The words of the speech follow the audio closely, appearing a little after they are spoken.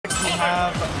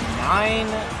9,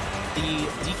 the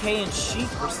DK and Sheik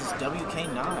versus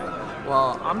WK9.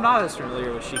 Well, I'm not as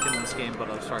familiar with Sheik in this game, but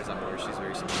as far as I'm aware, she's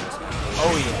very similar to Smash 4.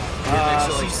 Oh yeah,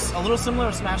 she's a little similar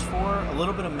to Smash 4, a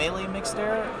little bit of melee mixed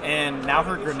there, and now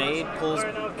her grenade pulls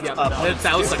Yeah, up.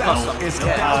 that was the custom.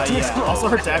 Yeah. Also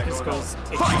her damage goes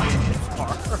extremely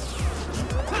far.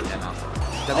 Yeah, no.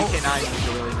 WK9 needs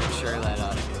to really make sure that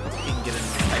he can get in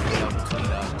tight window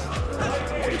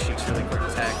between Sheik's really quick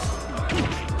attacks.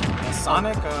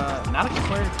 Sonic, not a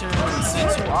character we see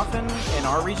too often in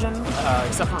our region,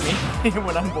 except for me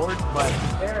when I'm bored, but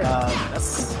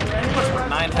that's pretty much what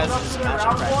 9 has his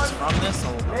matchup practice from this, so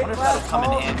I wonder if that'll come in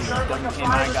handy if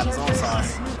WK9 got his own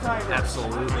sauce.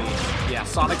 Absolutely. Yeah,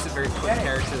 Sonic's a very quick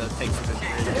character that takes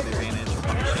advantage of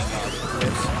punishing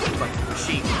whips, but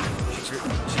Sheik's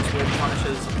whip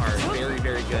punishes are very,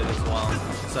 very good as well,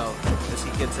 so as he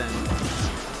gets in,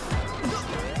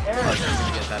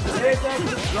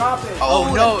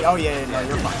 Oh no! Oh yeah, no,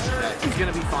 you're fine. Yeah, he's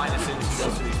gonna be fine as soon as he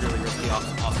goes to these really risky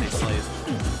off-stage plays.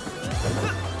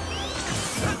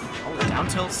 Oh, the down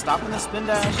tilt, stopping the spin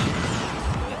dash.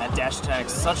 Yeah, that dash attack,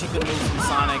 such a good move from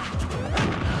Sonic.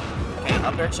 Okay,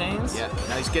 up air chains. Yeah,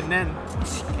 now he's getting in.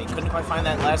 Okay, couldn't quite find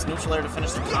that last neutral air to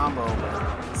finish the combo, but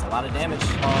it's a lot of damage.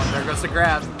 Oh, there goes the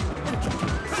grab.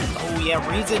 Oh yeah,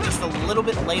 reads it just a little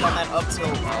bit late on that up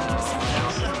tilt.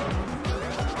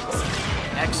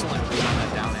 Excellent read on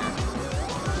that down air.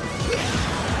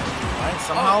 Alright,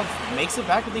 somehow makes it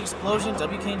back with the explosion.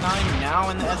 WK9 now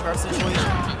in the edge guard situation.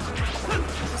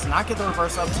 Does not get the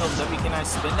reverse up until WK9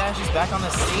 spin dash is back on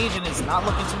the stage and it's not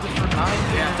looking too good for 9.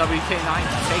 Yeah, WK9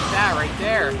 take that right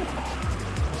there.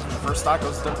 The first stock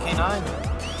goes to WK9.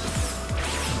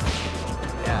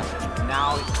 Yeah,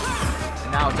 now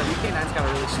WK9's got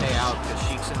to really stay out because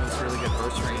Sheik's in this really good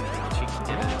burst range and she can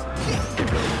get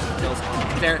really easy kills.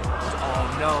 There. Oh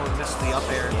no, missed the up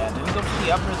air. Yeah, didn't go for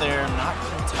the upper there. I'm not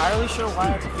entirely sure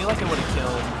why. I feel like it would have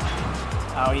killed.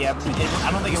 Oh yeah,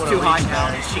 I don't think it would have reached now.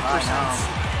 It's too high now.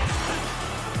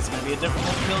 It's going to be a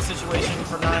difficult kill situation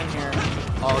for 9 here.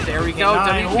 Oh, there we go.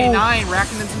 WK9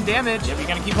 racking in some damage. Yep, you're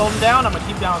going to keep holding down. I'm going to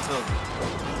keep down until... Okay,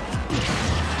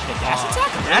 dash attack?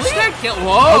 Dash attack kill.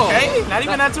 Whoa. Okay, not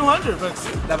even at 200, but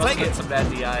that must get some bad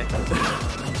DI.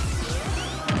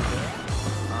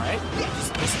 Alright,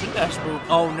 just the spin dash move.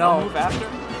 Oh no. Move after.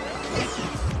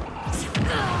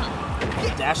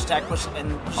 Dash attack pushing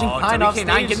and pushing behind off stage.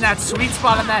 WK9 getting that sweet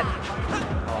spot on that.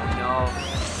 Oh no.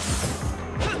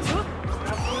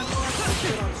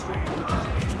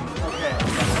 Okay.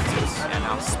 And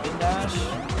now spin dash.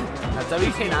 Now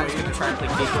WK9 is going to try and play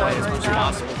kick away as much as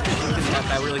possible. She's got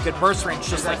that really good burst range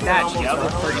just like that. She's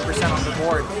got 30% on the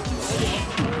board.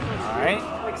 Alright.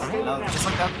 Just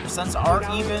like that, percents are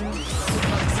even.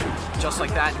 Just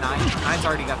like that, 9's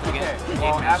already got the game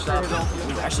matched up.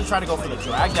 We actually tried to go for the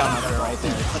drag down up there right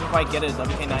there. Couldn't quite get it.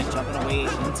 WK9 jumping away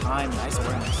in time. Nice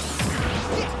awareness.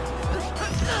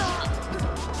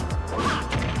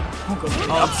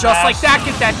 Oh, just like that,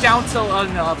 get that down tilt. Oh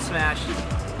no, up smash.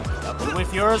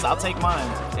 With yours, I'll take mine.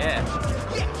 Yeah.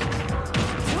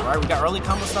 Alright, we got early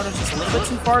combo starters just a little bit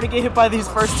too far to get hit by these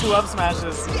first 2 up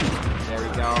smashes. There we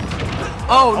go.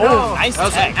 Oh no! Nice that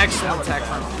was tech. an excellent tech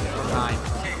from 9.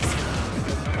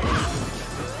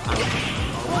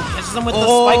 Catches him with the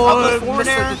spike up the forward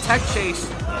air. The tech chase.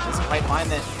 Yeah, doesn't quite find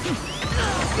that.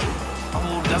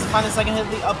 Oh, doesn't find the second hit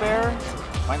of the up air.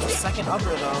 Finds the second up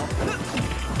air though.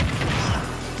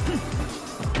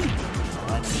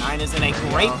 Alright, 9 is in a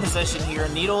great position here.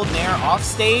 Needle Nair off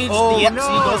stage. Oh, yep, no.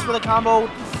 so he goes for the combo.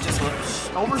 Just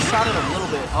overshot it a little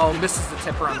bit. Oh, misses the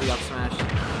tipper on the up smash.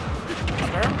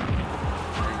 Up air?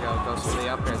 There you go, goes for the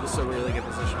up air. This is a really good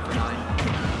position for 9.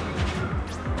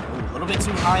 A little bit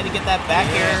too high to get that back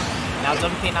air. Now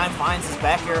WK9 finds his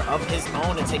back air of his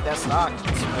own to take that stock.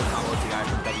 It's a good combo with the guy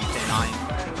from WK9.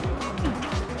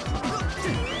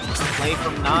 Just a play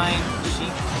from 9.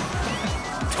 Sheik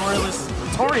notoriously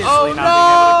oh,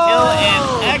 not being able to kill and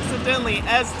accidentally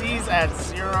SDs at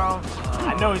 0.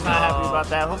 I know he's not happy about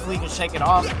that. Hopefully he can shake it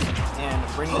off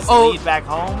and bring this lead back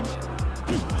home.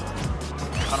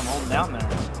 Got him holding down there.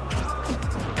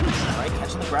 Alright,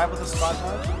 catching the grab with a spot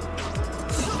dodge.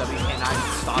 WK9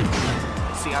 stopped him.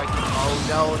 See how he can. Oh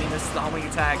no, and he misses the homing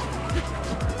attack.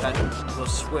 That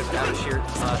was swift out of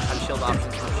shield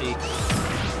options from Sheik.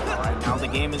 Alright, now the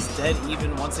game is dead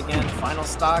even once again. Final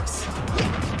stocks.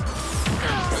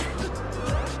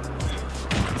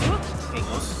 Okay,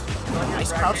 goes.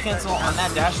 Nice crouch cancel on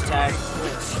that dash attack.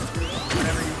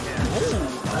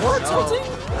 More tilting?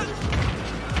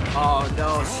 Oh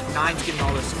no, 9's getting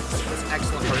all this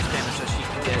excellent burst damage that she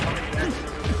can get.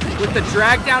 With the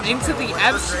drag down into the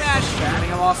F smash, getting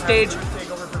him off stage.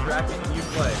 nerve-wracking you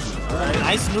play. Right.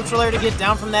 Nice neutral air to get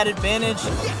down from that advantage.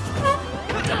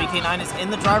 WK9 is in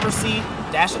the driver's seat.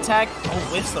 Dash attack. Oh,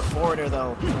 whiffs the forward air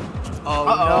though. Oh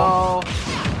no.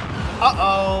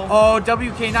 Oh,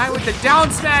 WK9 with the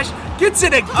down smash. Gets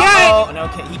it again. No,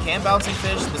 he can bouncing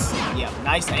fish. This, yeah,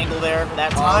 nice angle there for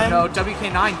that time. Oh no,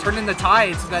 WK9 turning the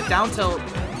tides. That down tilt.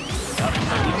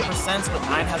 Even percents, but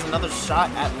 9 has another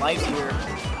shot at life here.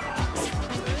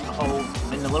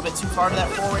 And a little bit too far to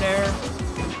that forward air.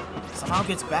 Somehow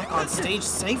gets back on stage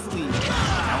safely.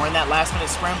 Now we're in that last minute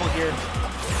scramble here.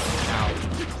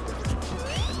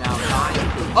 Now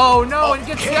 9. Oh no, and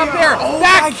gets the up air.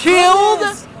 That killed.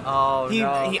 Oh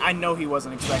no. I know he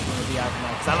wasn't expecting the DI from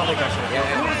that, because I don't think I should have.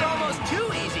 It was almost too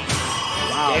easy.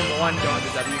 Wow. Game 1 going to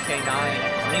WK9.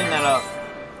 Clean that up.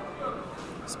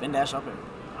 Spin dash up air.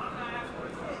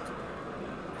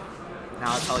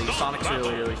 Now I'll tell you, Sonic's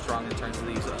really, really strong in terms of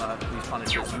these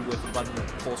punishes. You whip the button with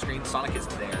full screen, Sonic is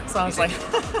there. Sonic's like,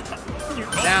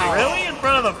 now, really? In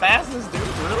front of the fastest dude?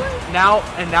 Really? Now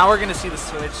we're gonna see the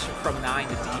switch from 9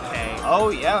 to DK. Oh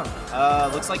yeah.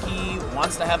 Looks like he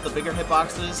wants to have the bigger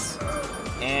hitboxes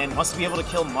and wants to be able to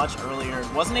kill much earlier.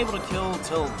 Wasn't able to kill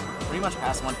till pretty much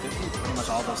past 150, pretty much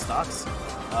all those stocks.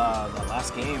 The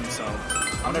last game, so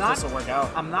I wonder if this will work out.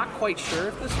 I'm not quite sure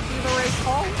if this would be the right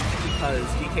call, because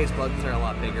DK's buttons are a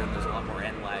lot bigger and there's a lot more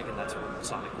end lag, and that's what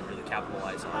Sonic would really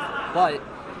capitalize on. But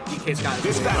DK's got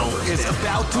his battle is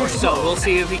about to so we'll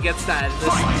see if he gets that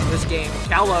in this game.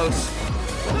 Kalos,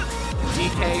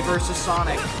 DK versus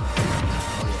Sonic.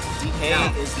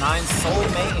 DK is 9's soul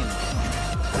main.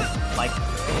 Like,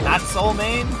 not soul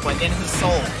main, but in his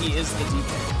soul, he is the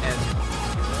DK. And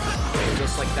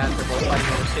just like that, they're both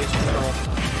fighting over stage control.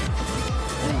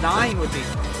 9 would be.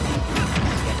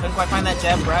 Yeah, couldn't quite find that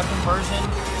jab grab conversion.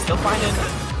 Still finding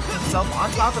himself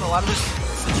on top in a lot of his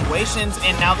situations,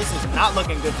 and now this is not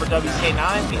looking good for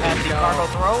WK9. We have the cargo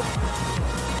throw.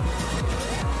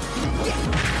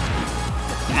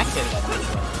 Back hit that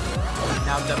neutral.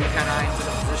 Now WK9's in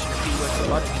a position to be with the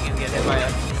button. He can get hit by a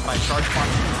charge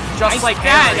punch. Just nice like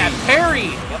parry. That parry!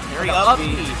 Yep, parry up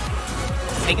B.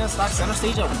 Taking the stock center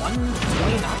stage at 129,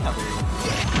 I believe.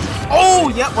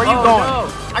 Oh, yep, where you going? No.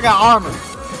 I got armor.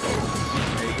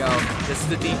 There you go. This is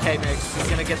the DK mix. He's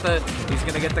gonna get the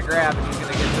grab, and he's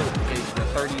gonna get the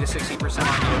 30 to 60%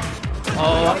 on you.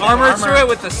 Oh, armor through it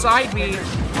with the side B.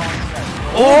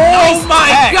 Oh nice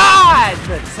my tech. God!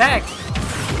 The tech.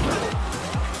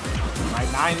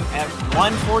 Right, 9 at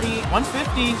 140,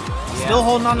 150. Yeah, still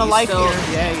holding on to life here.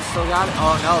 Yeah, he's still got it.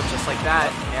 Oh no, just like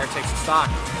that. Air takes the stock.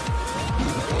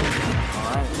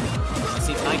 Let's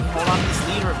see if 9 can hold on to this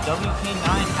lead, or if WK9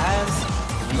 has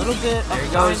a little bit there of he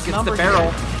goes, gets the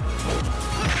barrel. Here.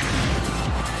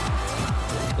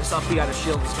 This up B out of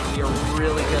shield is going to be a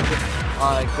really good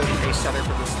base setter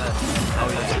for this net. Oh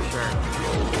yeah, for sure.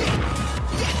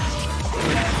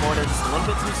 Quarter just a little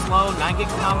bit too slow. 9 gig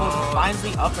combo, finds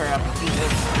the up air after 2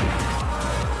 hits.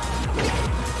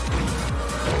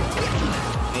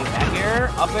 Okay, back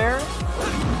air, up air.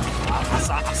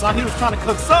 I saw he was trying to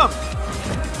cook some.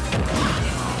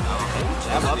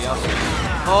 Jab up.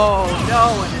 Oh no,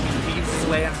 and then he beats his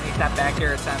way underneath that back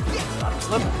air attempt.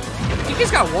 Slip. I think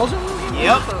he's got walls over him.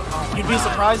 Yep. Oh you'd be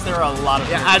surprised there are a lot of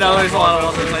yeah, I know there's a lot of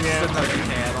walls. I just didn't know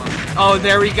DK. Oh,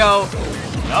 there we go.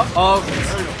 Yep. Oh,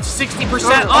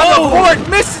 60% on the board.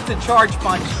 Misses the charge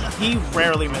punch. He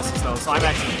rarely misses though, so I'm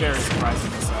actually very surprised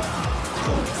in this.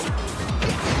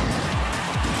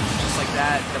 Just like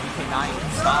that, WK9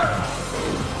 stop.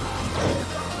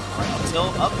 Until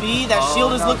up B, that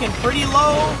shield is looking pretty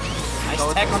low. Nice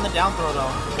tech on the down throw though.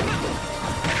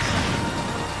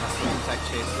 That's the tech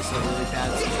chase. This is a really bad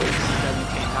situation for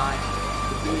WK9.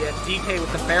 The DK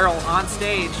with the barrel on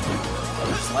stage.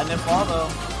 Just letting him fall though.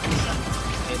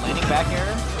 Okay, landing back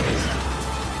air.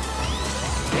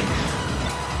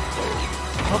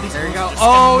 There you go.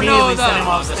 Oh no,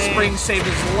 the spring saved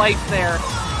his life there.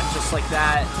 And just like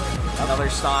that, another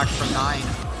stock from 9.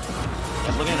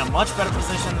 And looking in a much better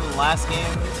position than the last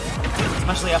game,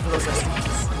 especially after those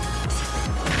SDs.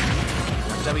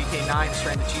 WK9 is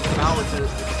trying to cheat him out with the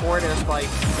forward air spike.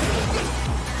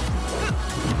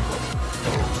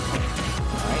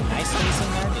 Alright, nice spacing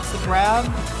there. Gets the grab.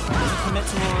 Doesn't commit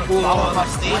to a follow-up off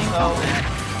stage though.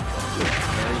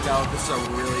 There you go. This is a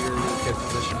really, really good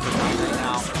position for me right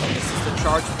now. This is the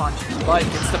charge punch, but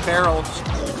it's the barrel.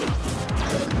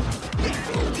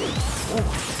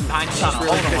 9's just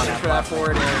really efficient for that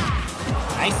forward air.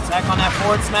 Nice attack on that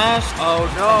forward smash. Oh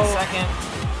no. Second.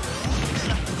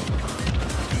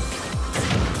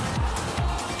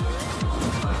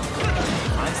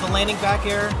 Finds the landing back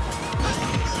air.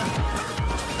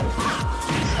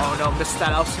 Oh no, missed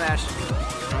that out smash.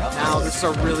 this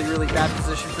is a really, really bad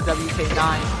position for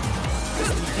WK9. This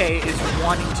DK is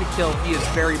wanting to kill. He is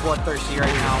very bloodthirsty right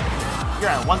now. You're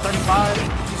at 135.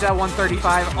 He's at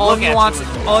 135. All he wants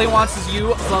is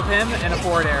you above him and a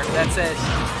forward air. That's it.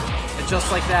 And just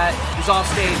like that, he's off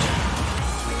stage.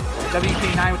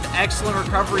 WK9 with excellent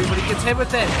recovery, but he gets hit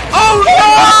with it. Oh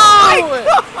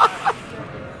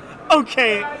no!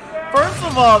 Okay, first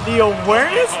of all, the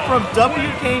awareness from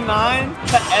WK9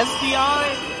 to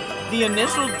SDI, the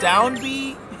initial down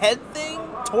B head thing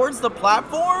towards the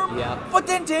platform. Yeah. But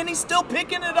then Danny's still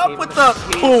picking it up with the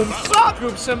boom shot.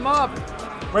 Scoops him up.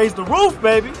 Raise the roof,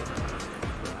 baby.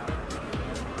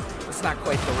 It's not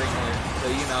quite the Ringler, so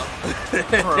you know.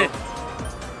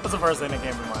 That's the first thing that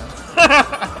came to mind.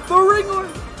 The Ringler.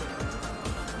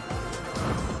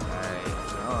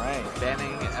 All right.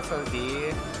 Banning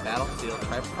FOD, Battlefield,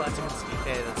 Triplex against DK.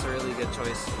 That's a really good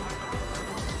choice.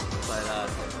 But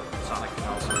Sonic can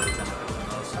also really benefit from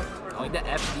those. Going to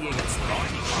FD against the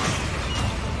Honeypot.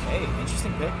 Hey,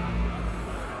 interesting pick.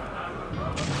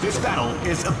 This battle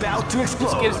is about to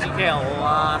explode. This gives DK a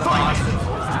lot of options.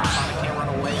 Sonic can't run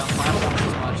away on platforms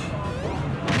as much.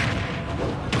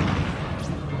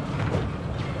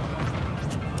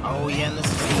 Oh yeah, and this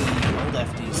is the old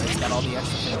FD, so it's got all the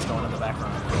extra things going in the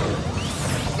background.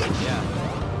 Yeah.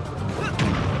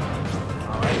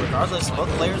 Alright, regardless, both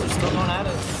players are still going at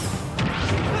it.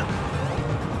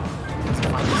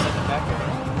 Finds a second back air.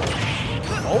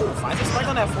 Oh, finds a spike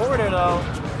on that forward air though.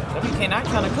 WK9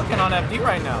 kind of cooking on FD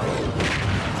right now.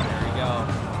 There we go.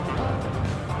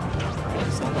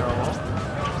 Alright, still barrel roll.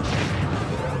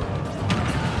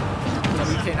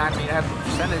 WK9 may have the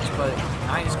percentage, but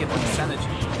 9 is getting the percentage.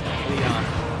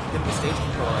 Getting the stage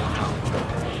control right now.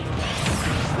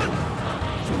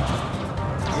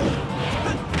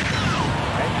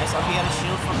 Alright, nice up. He had a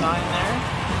shield from 9 there.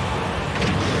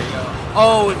 There you go.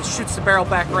 Oh, it shoots the barrel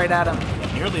back right at him.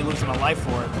 Yeah, nearly losing a life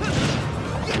for it.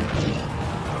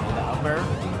 The up air.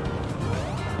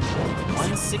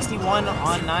 161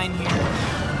 on 9 here.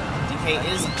 DK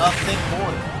is a thick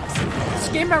board. Does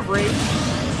this game have rage?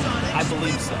 I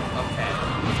believe so. Okay.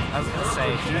 I was gonna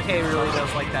say, DK really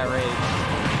does like that rage.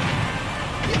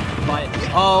 But,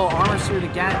 oh, armor suit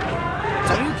again.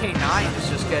 WK9 is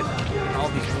just getting all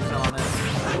these moves on it.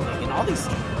 And all these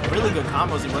really good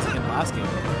combos he wasn't in last game.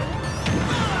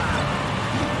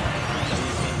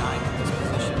 WK9 in this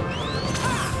position.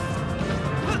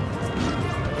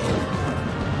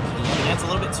 He lands a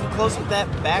little bit too close with that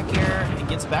back air and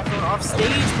gets back off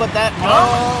stage, but that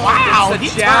wow,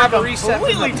 it's a jab reset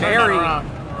from the parry.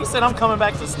 He said, "I'm coming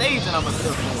back to stage and I'm gonna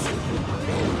still kill."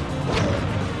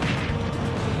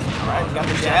 All right, got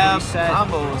the jab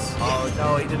combos. Oh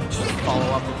no, he didn't just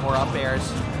follow up with more up airs.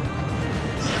 There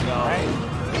we go. All right,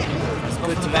 let's go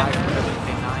Good for the to back back air.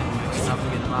 WK9. It's enough to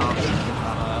get him out of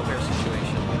up air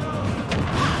situation.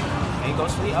 Okay, he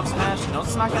goes for the up smash. Knows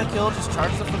it's not gonna kill. Just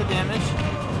charges it for the damage.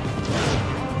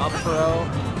 Up throw.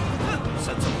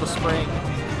 Sets up the spring.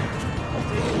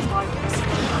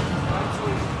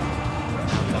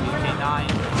 WK9.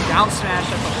 Down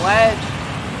smash at the ledge.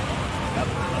 Yep.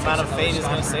 The amount of fade is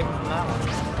gonna save him from that one.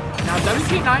 Now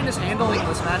WK9 is handling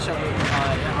this matchup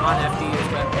on FD a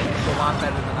lot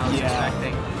better than I was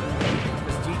expecting.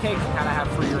 Because DK can kind of have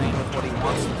free reign with what he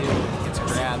wants to do when he gets a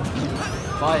grab.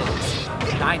 But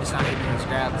 9 is not hitting his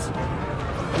grabs.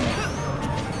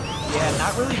 Yeah,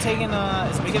 not really taking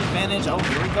as big an advantage. Oh,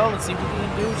 here we go. Let's see what we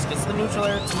can do. Just gets the neutral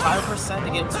air too high percent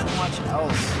to get too much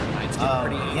else. It's getting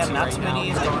pretty easy not right too now. many.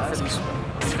 He's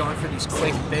going for these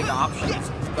quick, big options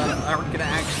that aren't going to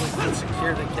actually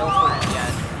secure the kill for him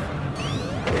yet.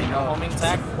 There you go. Homing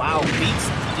attack. Wow, beats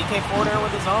DK forward air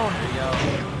with his own. There you go.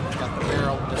 Got the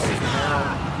barrel. This is the barrel.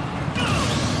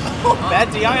 Bad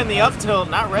DI in the up tilt.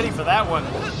 Not ready for that one.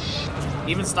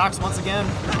 Even stocks once again.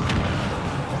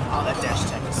 Oh, that dash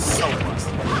tech is so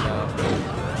busted.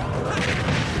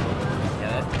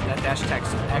 Yeah, that dash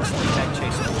tech's an excellent tech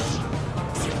chasing.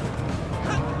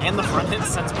 And the front hit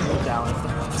sends people down if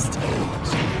they're off stage.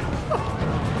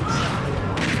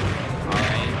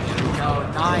 Alright, here we go.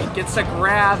 9 gets the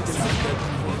grab. Gets the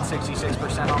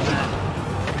 66% on that.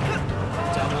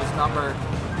 Doubles number.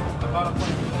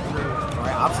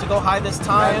 Alright, obstacle high this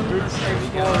time.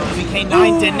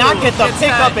 WK9 did not get the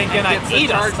pickup and gonna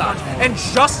eat us. And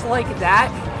just like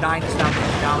that, 9 is now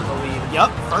going down the lead.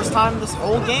 Yup, first time this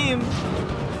whole game.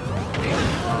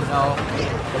 Oh no.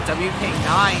 But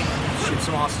WK9 shoots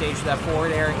him off stage with that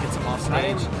forward air and gets him off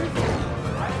stage.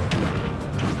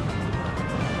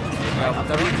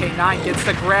 WK9 gets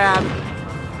the grab.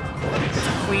 It's a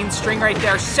clean string right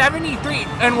there. 73,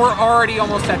 and we're already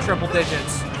almost at triple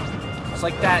digits. Just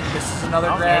like that, this is another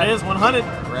grab. There it is, 100.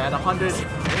 We're at 100.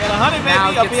 got a honey, baby. Now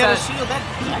Up gets he had a that- shield.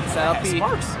 That's That LP.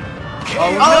 sparks.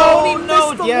 Oh, no, he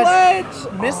missed the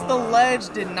ledge. Missed the ledge,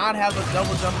 did not have a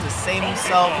double jump to save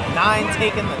himself. 9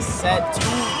 taking the set,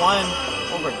 2-1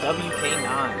 over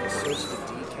WK9. Switch to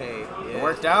DK. Yeah. It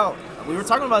worked out. We were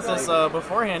talking about this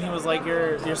beforehand. He was like,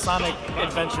 your Sonic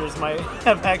adventures might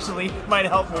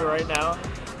help me right now.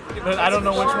 But I don't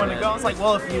know which one to go. It's like,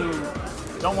 well, if you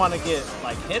don't want to get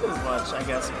like hit as much, I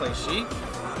guess play Sheik.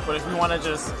 But if you want to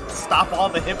just stop all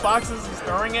the hitboxes he's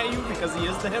throwing at you because he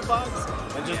is the hitbox,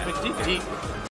 then just pick DK.